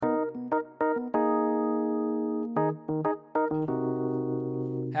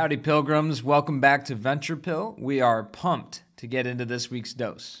Howdy, Pilgrims. Welcome back to Venture Pill. We are pumped to get into this week's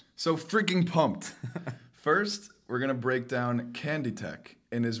dose. So freaking pumped. First, we're going to break down CandyTech,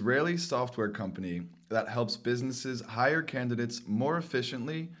 an Israeli software company that helps businesses hire candidates more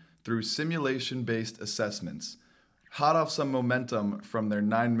efficiently through simulation-based assessments. Hot off some momentum from their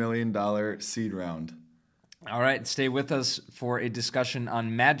 $9 million seed round. All right, stay with us for a discussion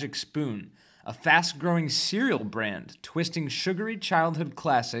on Magic Spoon, a fast-growing cereal brand twisting sugary childhood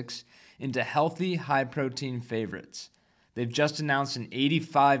classics into healthy, high-protein favorites. They've just announced an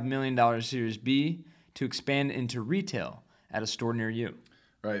 $85 million Series B to expand into retail at a store near you.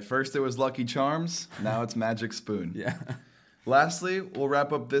 Right, first it was Lucky Charms, now it's Magic Spoon. Yeah. Lastly, we'll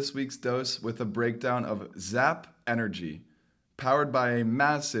wrap up this week's dose with a breakdown of Zap Energy, powered by a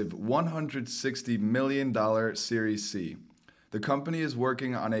massive $160 million Series C. The company is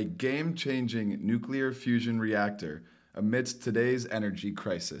working on a game-changing nuclear fusion reactor amidst today's energy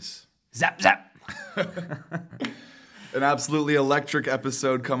crisis. Zap, zap! An absolutely electric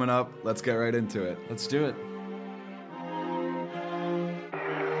episode coming up. Let's get right into it. Let's do it.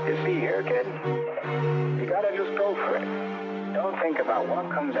 You see here, kid, you gotta just go for it. Don't think about what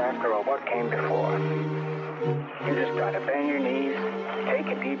comes after or what came before. You just gotta bend your knees, take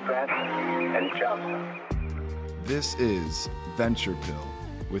a deep breath, and jump. This is Venture Pill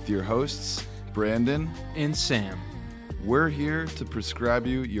with your hosts, Brandon And Sam. We're here to prescribe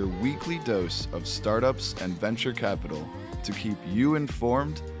you your weekly dose of startups and venture capital to keep you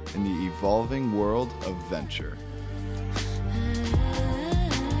informed in the evolving world of venture.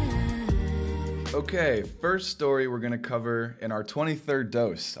 Okay, first story we're going to cover in our 23rd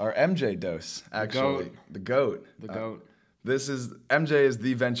dose, our MJ dose, actually. The GOAT. The GOAT. MJ is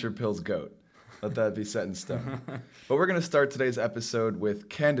the Venture Pill's GOAT. Let that be set in stone. But we're going to start today's episode with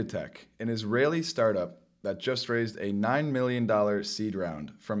CandyTech, an Israeli startup that just raised a $9 million seed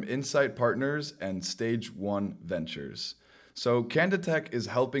round from Insight Partners and Stage 1 Ventures. So CandyTech is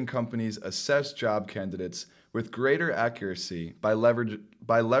helping companies assess job candidates with greater accuracy by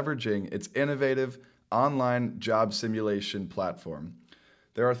leveraging its innovative online job simulation platform.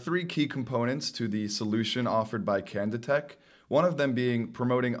 There are three key components to the solution offered by CandyTech, one of them being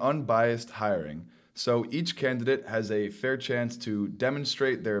promoting unbiased hiring. So each candidate has a fair chance to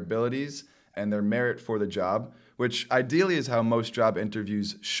demonstrate their abilities and their merit for the job, which ideally is how most job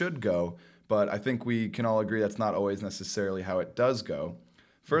interviews should go, but I think we can all agree that's not always necessarily how it does go.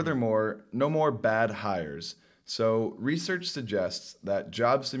 Furthermore, no more bad hires. So research suggests that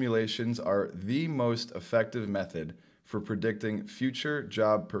job simulations are the most effective method for predicting future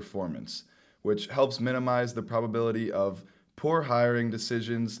job performance, which helps minimize the probability of poor hiring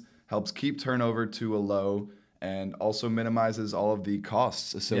decisions, helps keep turnover to a low, and also minimizes all of the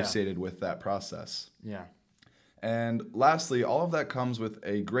costs associated with that process. Yeah. And lastly, all of that comes with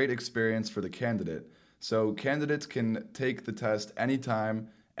a great experience for the candidate. So candidates can take the test anytime,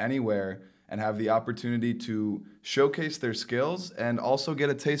 anywhere, and have the opportunity to showcase their skills and also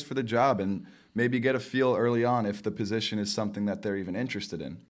get a taste for the job and maybe get a feel early on if the position is something that they're even interested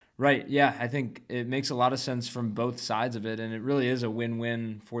in. Right, yeah, I think it makes a lot of sense from both sides of it, and it really is a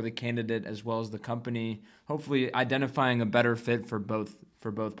win-win for the candidate as well as the company, hopefully identifying a better fit for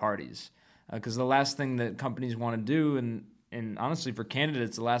both parties. Because the last thing that companies want to do, and honestly for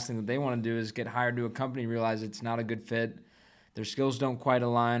candidates, the last thing that they want to do is get hired to a company, realize it's not a good fit, their skills don't quite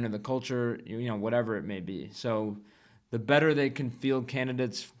align, or the culture, whatever it may be. So the better they can field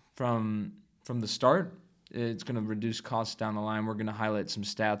candidates from the start, it's going to reduce costs down the line. We're going to highlight some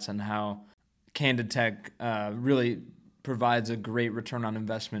stats on how CandyTech really provides a great return on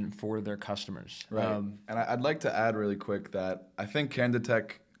investment for their customers. Right. And I'd like to add really quick that I think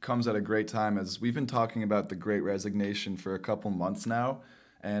CandyTech comes at a great time, as we've been talking about the Great Resignation for a couple months now.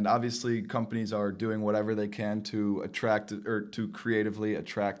 And obviously companies are doing whatever they can to attract or to creatively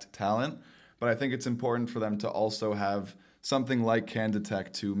attract talent. But I think it's important for them to also have something like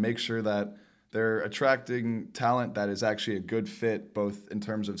CandyTech to make sure that they're attracting talent that is actually a good fit, both in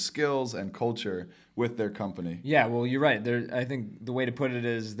terms of skills and culture with their company. Yeah, well, you're right. I think the way to put it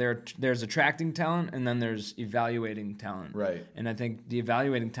is there's attracting talent and then there's evaluating talent. Right. And I think the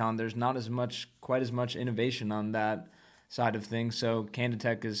evaluating talent, there's not quite as much innovation on that side of things. So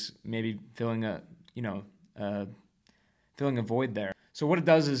CandyTech is maybe filling a void there. So what it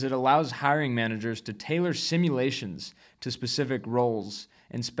does is it allows hiring managers to tailor simulations to specific roles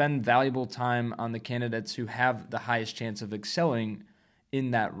and spend valuable time on the candidates who have the highest chance of excelling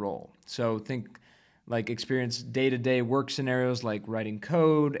in that role. So think like experience day-to-day work scenarios like writing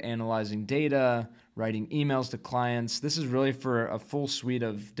code, analyzing data, writing emails to clients. This is really for a full suite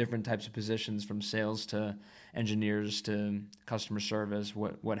of different types of positions, from sales to engineers to customer service,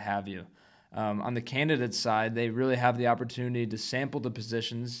 what have you. On the candidate side, they really have the opportunity to sample the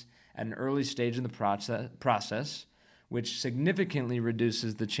positions at an early stage in the process, which significantly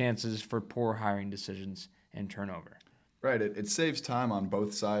reduces the chances for poor hiring decisions and turnover. Right. It saves time on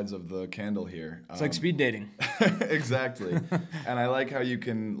both sides of the candle here. It's like speed dating. Exactly. And I like how you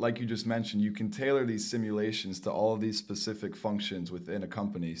can, like you just mentioned, you can tailor these simulations to all of these specific functions within a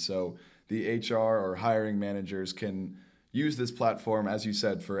company. So the HR or hiring managers can use this platform, as you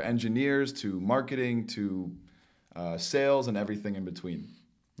said, for engineers to marketing to sales and everything in between.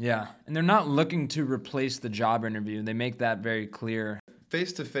 Yeah, and they're not looking to replace the job interview. They make that very clear.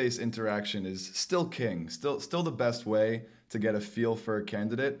 Face-to-face interaction is still king, still the best way to get a feel for a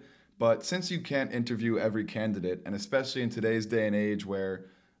candidate. But since you can't interview every candidate, and especially in today's day and age where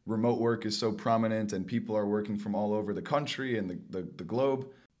remote work is so prominent and people are working from all over the country and the globe,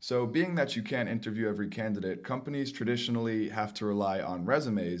 so being that you can't interview every candidate, companies traditionally have to rely on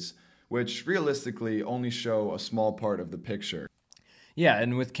resumes, which realistically only show a small part of the picture. Yeah,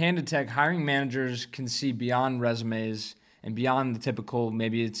 and with Candid-Tech, hiring managers can see beyond resumes and beyond the typical,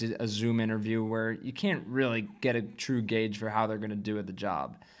 maybe it's a Zoom interview where you can't really get a true gauge for how they're going to do at the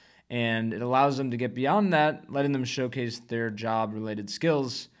job. And it allows them to get beyond that, letting them showcase their job-related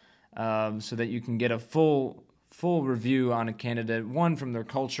skills so that you can get a full review on a candidate, one from their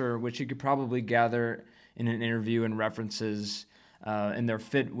culture, which you could probably gather in an interview and references and their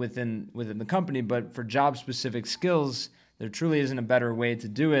fit within the company. But for job-specific skills, there truly isn't a better way to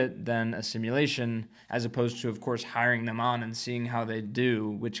do it than a simulation, as opposed to, of course, hiring them on and seeing how they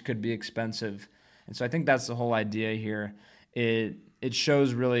do, which could be expensive. And so I think that's the whole idea here. It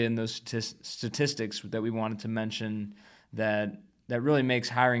shows really in those statistics that we wanted to mention that really makes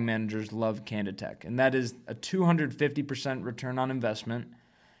hiring managers love Candid-Tech. And that is a 250% return on investment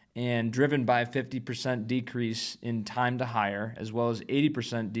and driven by a 50% decrease in time to hire, as well as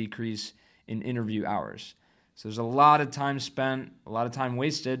 80% decrease in interview hours. So there's a lot of time spent, a lot of time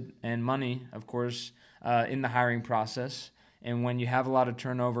wasted, and money, of course, in the hiring process. And when you have a lot of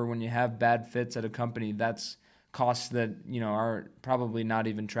turnover, when you have bad fits at a company, that's costs that are probably not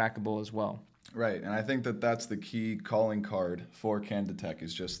even trackable as well. Right, and I think that that's the key calling card for Candid-Tech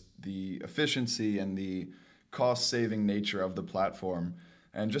is just the efficiency and the cost-saving nature of the platform.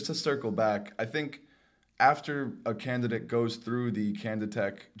 And just to circle back, I think after a candidate goes through the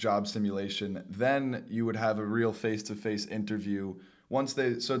Candid-Tech job simulation, then you would have a real face-to-face interview.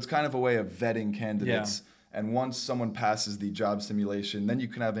 So it's kind of a way of vetting candidates. Yeah. And once someone passes the job simulation, then you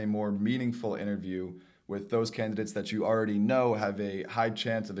can have a more meaningful interview with those candidates that you already know have a high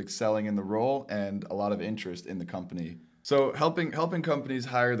chance of excelling in the role and a lot of interest in the company. So helping companies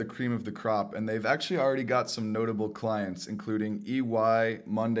hire the cream of the crop, and they've actually already got some notable clients, including EY,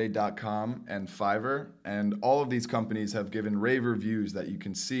 Monday.com, and Fiverr. And all of these companies have given rave reviews that you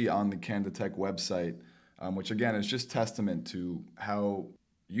can see on the Candid-Tech website, which again is just testament to how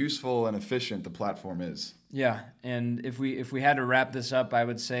useful and efficient the platform is. Yeah, and if we had to wrap this up, I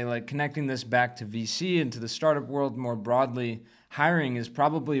would say, like, connecting this back to VC and to the startup world more broadly, hiring is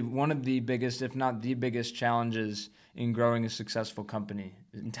probably one of the biggest, if not the biggest, challenges in growing a successful company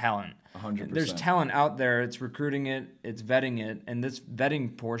in talent. 100%. There's talent out there. It's recruiting it. It's vetting it. And this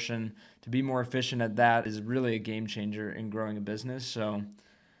vetting portion, to be more efficient at that, is really a game changer in growing a business. So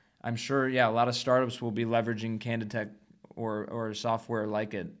I'm sure, a lot of startups will be leveraging Candid-Tech or software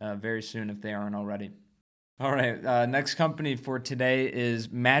like it very soon if they aren't already. All right, next company for today is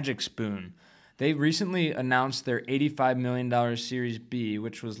Magic Spoon. They recently announced their $85 million Series B,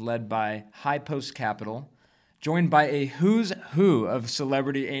 which was led by High Post Capital, joined by a who's who of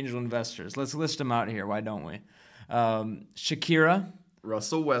celebrity angel investors. Let's list them out here, why don't we? Shakira.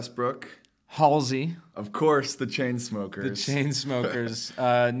 Russell Westbrook. Halsey. Of course, the Chainsmokers. The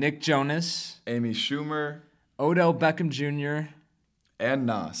Chainsmokers. Nick Jonas. Amy Schumer. Odell Beckham Jr., and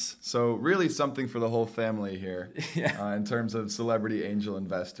Nas. So really something for the whole family here in terms of celebrity angel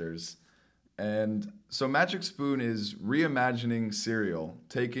investors. And so Magic Spoon is reimagining cereal,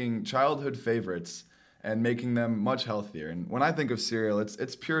 taking childhood favorites and making them much healthier. And when I think of cereal,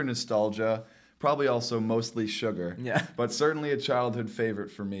 it's pure nostalgia, probably also mostly sugar, but certainly a childhood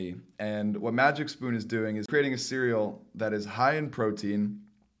favorite for me. And what Magic Spoon is doing is creating a cereal that is high in protein,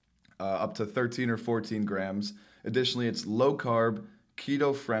 up to 13 or 14 grams. Additionally, it's low carb,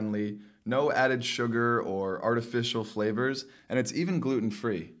 keto friendly, no added sugar or artificial flavors, and it's even gluten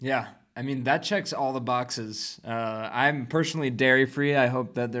free. Yeah, I mean, that checks all the boxes. I'm personally dairy free. I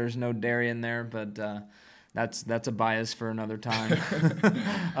hope that there's no dairy in there, but that's a bias for another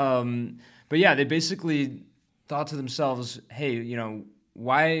time. But yeah, they basically thought to themselves, hey, you know,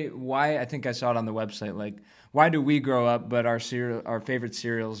 why I think I saw it on the website, like, why do we grow up but our favorite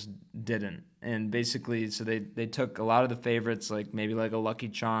cereals didn't? And basically, so they took a lot of the favorites, like maybe like a Lucky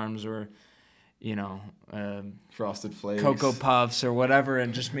Charms or, you know, Frosted Flakes, Cocoa Puffs or whatever,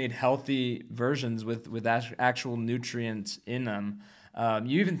 and just made healthy versions with actual nutrients in them.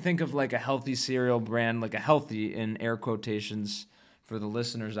 You even think of like a healthy cereal brand, like a healthy in air quotations for the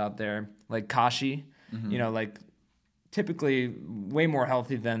listeners out there, like Kashi, you know, like typically way more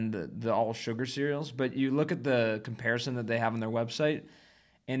healthy than the all sugar cereals. But you look at the comparison that they have on their website,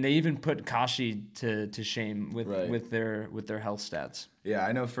 and they even put Kashi to shame with their health stats. Yeah,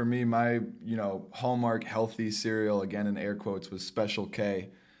 I know for me, my, hallmark healthy cereal, again in air quotes, was Special K,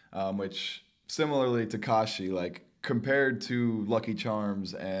 which similarly to Kashi, like compared to Lucky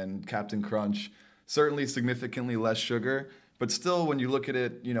Charms and Captain Crunch, certainly significantly less sugar, but still when you look at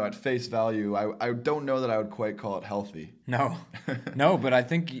it, at face value, I don't know that I would quite call it healthy. No, but I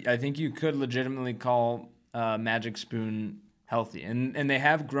think you could legitimately call Magic Spoon healthy, and they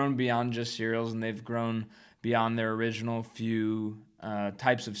have grown beyond just cereals, and they've grown beyond their original few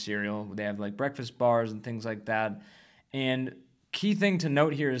types of cereal. They have like breakfast bars and things like that. And key thing to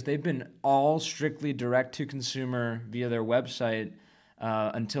note here is they've been all strictly direct to consumer via their website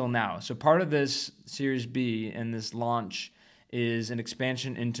until now. So part of this Series B and this launch is an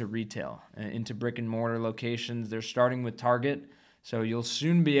expansion into retail, into brick and mortar locations. They're starting with Target. So you'll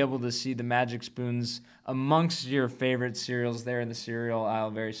soon be able to see the Magic Spoons amongst your favorite cereals there in the cereal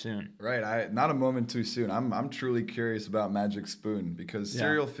aisle very soon. Right. Not a moment too soon. I'm truly curious about Magic Spoon because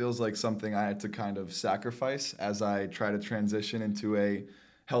cereal feels like something I had to kind of sacrifice as I try to transition into a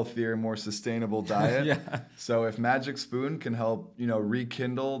healthier, more sustainable diet. Yeah. So if Magic Spoon can help,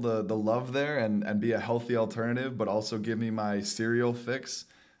 rekindle the love there and be a healthy alternative, but also give me my cereal fix,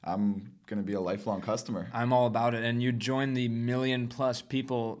 I'm going to be a lifelong customer. I'm all about it. And you join the 1 million+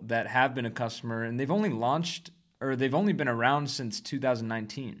 people that have been a customer, and they've only been around since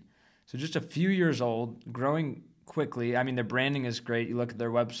 2019. So just a few years old, growing quickly. I mean, their branding is great. You look at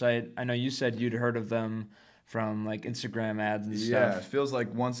their website. I know you said you'd heard of them from like Instagram ads and stuff. Yeah, it feels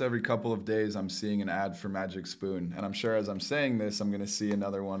like once every couple of days I'm seeing an ad for Magic Spoon. And I'm sure as I'm saying this, I'm going to see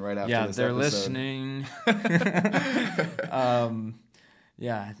another one right after this episode. Yeah, they're listening.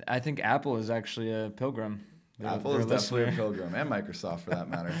 Yeah, I think Apple is actually a pilgrim. Apple is definitely a pilgrim, and Microsoft for that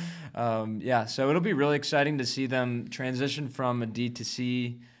matter. So it'll be really exciting to see them transition from a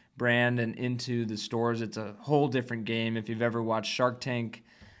D2C brand and into the stores. It's a whole different game. If you've ever watched Shark Tank,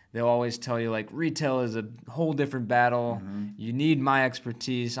 they'll always tell you, like, retail is a whole different battle. Mm-hmm. You need my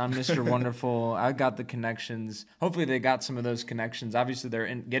expertise. I'm Mr. Wonderful. I got the connections. Hopefully they got some of those connections. Obviously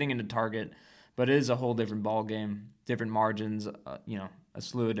they're getting into Target, but it is a whole different ball game, different margins, a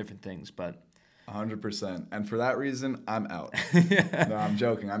slew of different things, but 100%. And for that reason, I'm out. No, I'm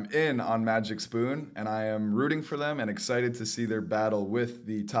joking. I'm in on Magic Spoon, and I am rooting for them and excited to see their battle with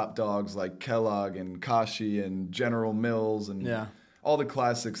the top dogs like Kellogg and Kashi and General Mills and all the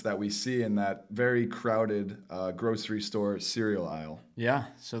classics that we see in that very crowded grocery store cereal aisle. Yeah,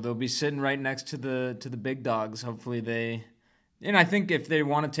 so they'll be sitting right next to the big dogs. Hopefully and I think if they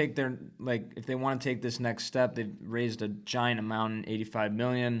want to take this next step, they've raised a giant amount, $85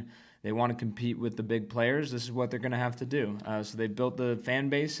 million. They want to compete with the big players. This is what they're going to have to do. So they built the fan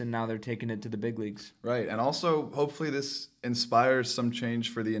base, and now they're taking it to the big leagues. Right, and also hopefully this inspires some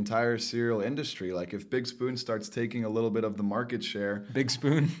change for the entire cereal industry. Like if Big Spoon starts taking a little bit of the market share. Big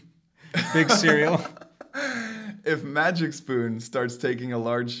Spoon, big cereal. If Magic Spoon starts taking a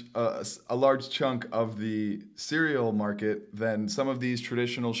large chunk of the cereal market, then some of these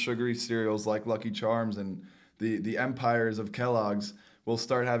traditional sugary cereals like Lucky Charms and the empires of Kellogg's will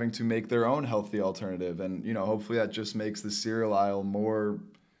start having to make their own healthy alternative. And, hopefully that just makes the cereal aisle more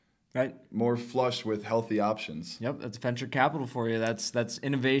flush with healthy options. Yep, that's venture capital for you. That's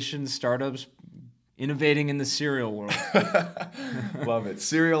innovation, startups, innovating in the cereal world. Love it.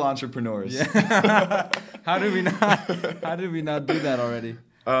 Cereal entrepreneurs. Yeah. How did we not do that already?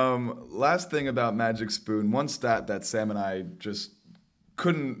 Last thing about Magic Spoon, one stat that Sam and I just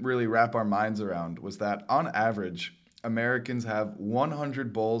couldn't really wrap our minds around was that on average, Americans have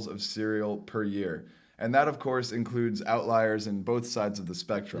 100 bowls of cereal per year. And that, of course, includes outliers in both sides of the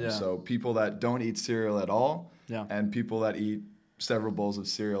spectrum. Yeah. So people that don't eat cereal at all and people that eat several bowls of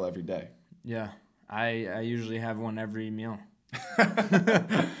cereal every day. Yeah. I usually have one every meal.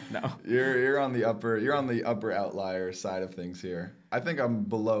 No. You're on the upper outlier side of things here. I think I'm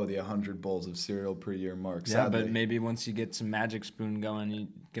below the 100 bowls of cereal per year mark. Yeah, sadly. But maybe once you get some Magic Spoon going,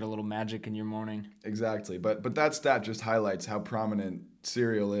 get a little magic in your morning. Exactly. But that stat just highlights how prominent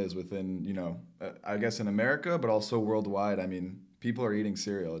cereal is within, I guess in America, but also worldwide. I mean, people are eating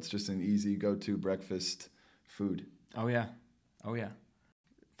cereal. It's just an easy go-to breakfast food. Oh, yeah.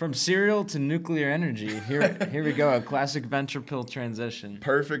 From cereal to nuclear energy, here we go, a classic venture pill transition.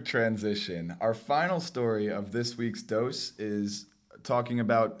 Perfect transition. Our final story of this week's dose is talking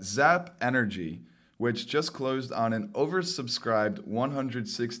about Zap Energy, which just closed on an oversubscribed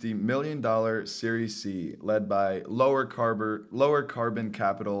 $160 million Series C led by lower carbon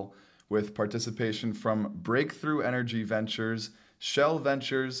capital with participation from Breakthrough Energy Ventures, Shell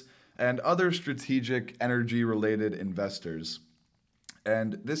Ventures, and other strategic energy-related investors.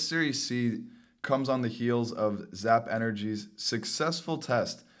 And this Series C comes on the heels of Zap Energy's successful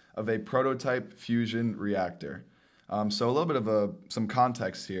test of a prototype fusion reactor. So a little bit of some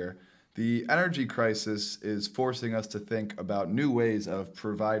context here. The energy crisis is forcing us to think about new ways of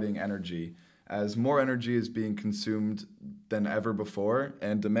providing energy as more energy is being consumed than ever before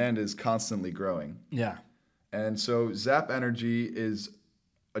and demand is constantly growing. Yeah. And so Zap Energy is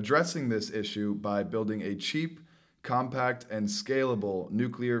addressing this issue by building a cheap, compact, and scalable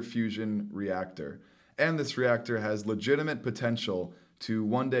nuclear fusion reactor. And this reactor has legitimate potential to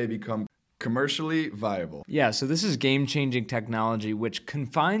one day become commercially viable. Yeah, so this is game-changing technology which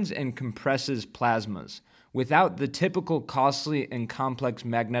confines and compresses plasmas without the typical costly and complex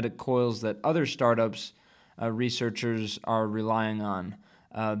magnetic coils that other startups, researchers are relying on.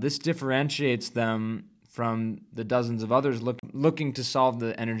 This differentiates them from the dozens of others looking to solve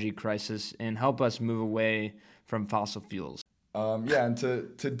the energy crisis and help us move away from fossil fuels. And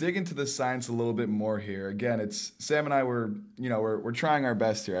to dig into the science a little bit more here, again, it's Sam and I we're trying our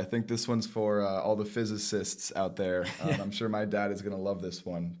best here. I think this one's for all the physicists out there. I'm sure my dad is going to love this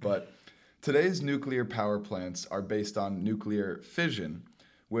one. But today's nuclear power plants are based on nuclear fission,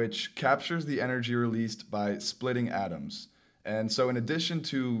 which captures the energy released by splitting atoms. And so in addition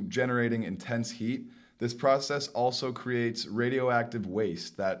to generating intense heat, this process also creates radioactive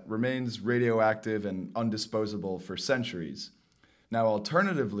waste that remains radioactive and undisposable for centuries. Now,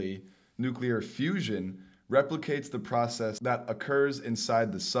 alternatively, nuclear fusion replicates the process that occurs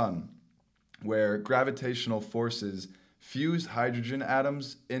inside the sun, where gravitational forces fuse hydrogen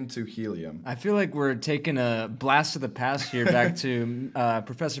atoms into helium. I feel like we're taking a blast of the past here back to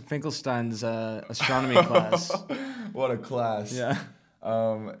Professor Finkelstein's astronomy class. What a class. Yeah.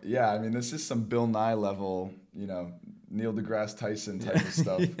 I mean, this is some Bill Nye level, Neil deGrasse Tyson type of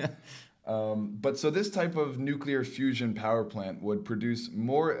stuff. Yeah. But so this type of nuclear fusion power plant would produce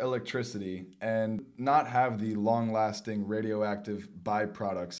more electricity and not have the long-lasting radioactive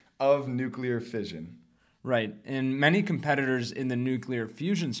byproducts of nuclear fission. Right. And many competitors in the nuclear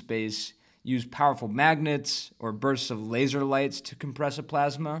fusion space use powerful magnets or bursts of laser lights to compress a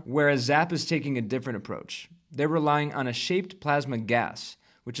plasma, whereas Zap is taking a different approach. They're relying on a shaped plasma gas,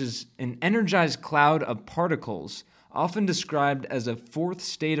 which is an energized cloud of particles, often described as a fourth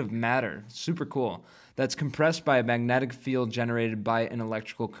state of matter. Super cool. That's compressed by a magnetic field generated by an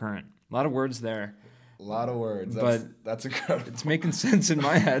electrical current. A lot of words there. A lot of words. That's incredible. It's making sense in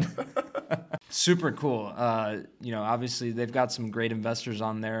my head. Super cool. Obviously they've got some great investors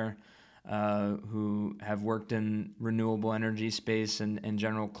on there who have worked in renewable energy space and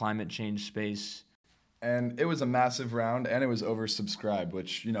general climate change space. And it was a massive round, and it was oversubscribed,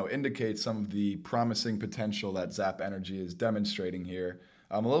 which indicates some of the promising potential that Zap Energy is demonstrating here.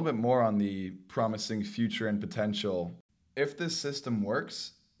 A little bit more on the promising future and potential. If this system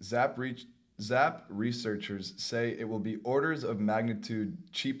works, Zap researchers say it will be orders of magnitude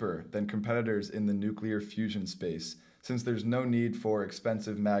cheaper than competitors in the nuclear fusion space, since there's no need for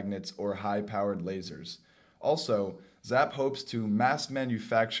expensive magnets or high-powered lasers. Also, Zap hopes to mass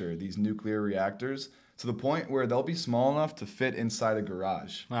manufacture these nuclear reactors to the point where they'll be small enough to fit inside a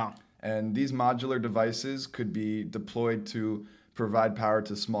garage. Wow. And these modular devices could be deployed to provide power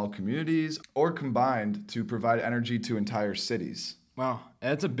to small communities or combined to provide energy to entire cities. Wow,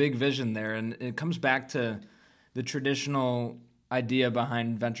 that's a big vision there. And it comes back to the traditional idea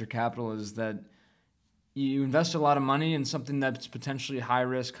behind venture capital is that you invest a lot of money in something that's potentially high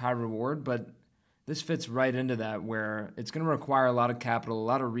risk, high reward, but this fits right into that where it's going to require a lot of capital, a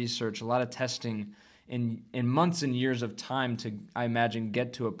lot of research, a lot of testing in months and years of time to, I imagine,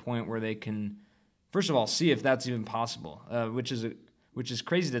 get to a point where they can, first of all, see if that's even possible, which is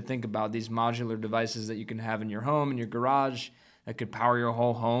crazy to think about, these modular devices that you can have in your home, in your garage, that could power your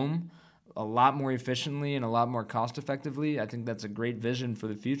whole home a lot more efficiently and a lot more cost effectively. I think that's a great vision for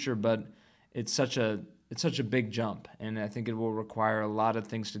the future, but it's such a big jump, and I think it will require a lot of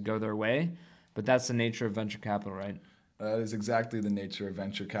things to go their way, but that's the nature of venture capital, right? That is exactly the nature of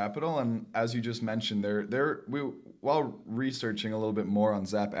venture capital. And as you just mentioned, while researching a little bit more on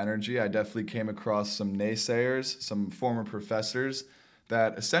Zap Energy, I definitely came across some naysayers, some former professors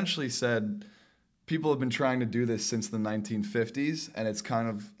that essentially said people have been trying to do this since the 1950s, and it's kind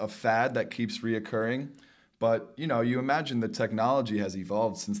of a fad that keeps reoccurring. But, you imagine the technology has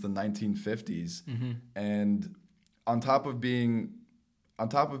evolved since the 1950s. And on top of being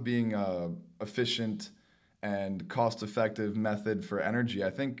efficient and cost-effective method for energy, I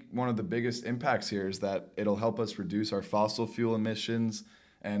think one of the biggest impacts here is that it'll help us reduce our fossil fuel emissions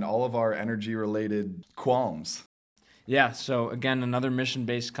and all of our energy-related qualms. Yeah, so again, another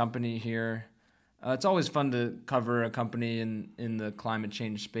mission-based company here. It's always fun to cover a company in the climate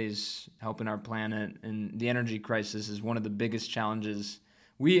change space, helping our planet, and the energy crisis is one of the biggest challenges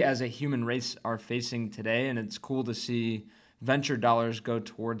we as a human race are facing today, and it's cool to see venture dollars go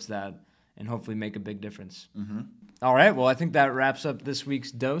towards that and hopefully make a big difference. All right, well, I think that wraps up this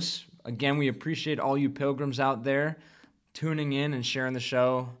week's dose. Again, we appreciate all you pilgrims out there tuning in and sharing the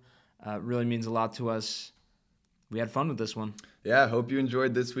show. It really means a lot to us. We had fun with this one. Yeah, I hope you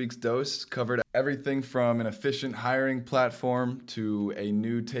enjoyed this week's dose. Covered everything from an efficient hiring platform to a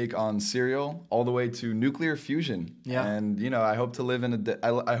new take on cereal, all the way to nuclear fusion. Yeah. And I hope to live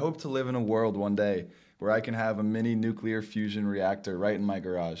in a world one day where I can have a mini nuclear fusion reactor right in my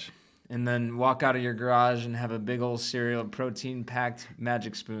garage. And then walk out of your garage and have a big old cereal protein-packed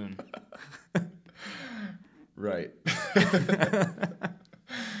magic spoon. Right.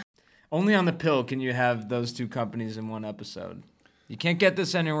 Only on The Pill can you have those two companies in one episode. You can't get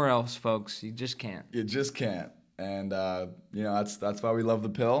this anywhere else, folks. You just can't. You just can't. And, that's why we love The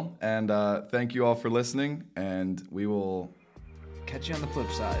Pill. And thank you all for listening. And we will catch you on the flip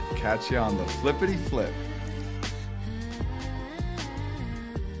side. Catch you on the flippity flip.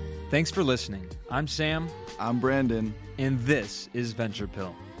 Thanks for listening. I'm Sam. I'm Brandon. And this is Venture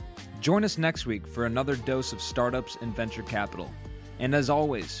Pill. Join us next week for another dose of startups and venture capital. And as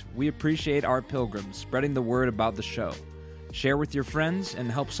always, we appreciate our pilgrims spreading the word about the show. Share with your friends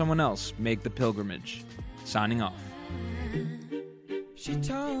and help someone else make the pilgrimage. Signing off. She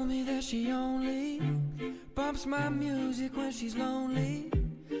told me that she only bumps my music when she's lonely.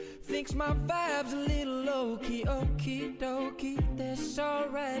 Thinks my vibe's a little low-key, okie dokie, that's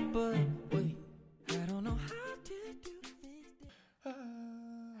alright, but wait, I don't know how to do this.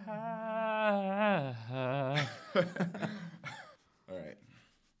 All right.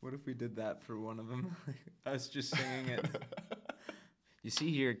 What if we did that for one of them? Us just singing it. You see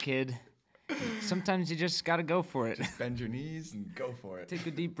here, kid. Sometimes you just gotta go for it. Just bend your knees and go for it. Take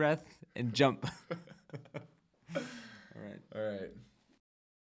a deep breath and jump.